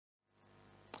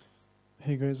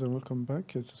Hey guys, and welcome back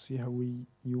to see how we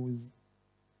use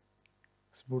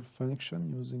export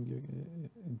function using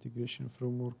integration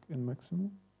framework in Maximo.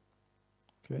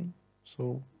 Okay,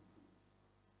 so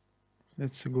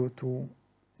let's go to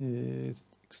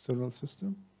external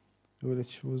system. We will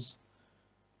choose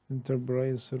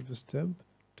enterprise service tab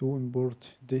to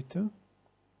import data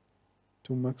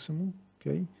to Maximo.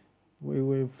 Okay, we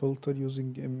will filter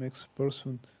using MX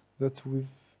person that we've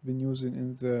been using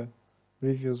in the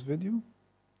previous video.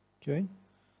 Okay,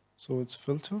 so it's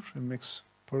filter MX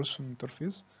person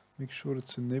interface, make sure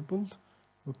it's enabled.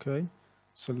 Okay,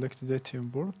 select data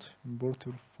import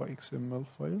your XML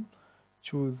file,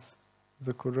 choose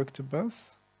the correct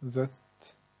path that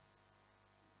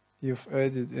you've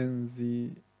added in the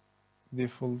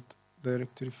default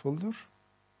directory folder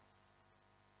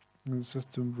in the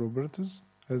system properties,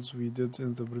 as we did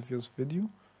in the previous video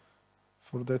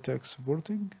for data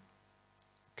exporting.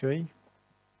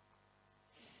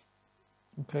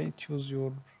 Okay, choose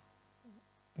your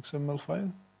XML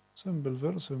file. Simple,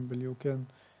 very simple. You can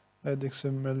add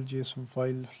XML, JSON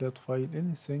file, flat file,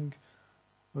 anything.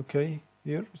 Okay,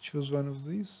 here choose one of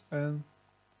these, and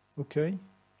okay,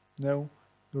 now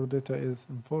your data is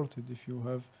imported. If you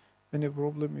have any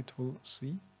problem, it will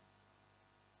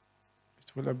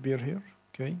appear here.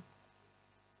 Okay,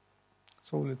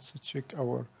 so let's check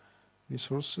our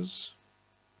resources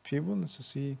people. Let's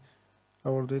see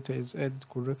our data is added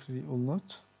correctly or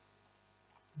not.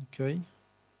 Okay,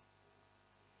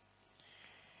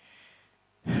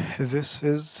 this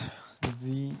is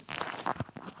the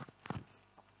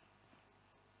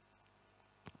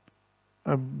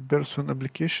person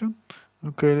application.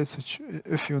 Okay, let's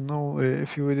if you know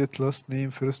if you edit last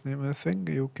name, first name, anything,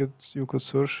 you could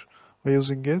search by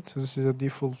using it. This is a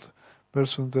default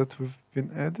person that we've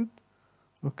been added.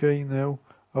 Okay, now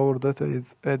our data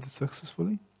is added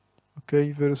successfully.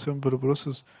 Okay, very simple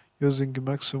process using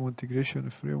Maximo integration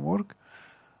framework.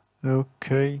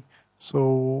 Okay,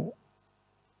 so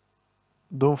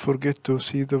don't forget to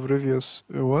see the previous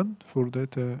one for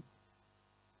data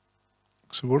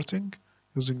exporting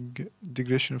using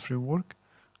integration framework.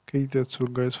 Okay, that's all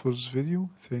guys for this video.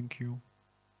 Thank you.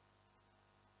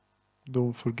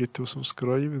 Don't forget to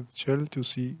subscribe to the channel to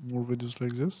see more videos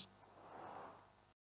like this.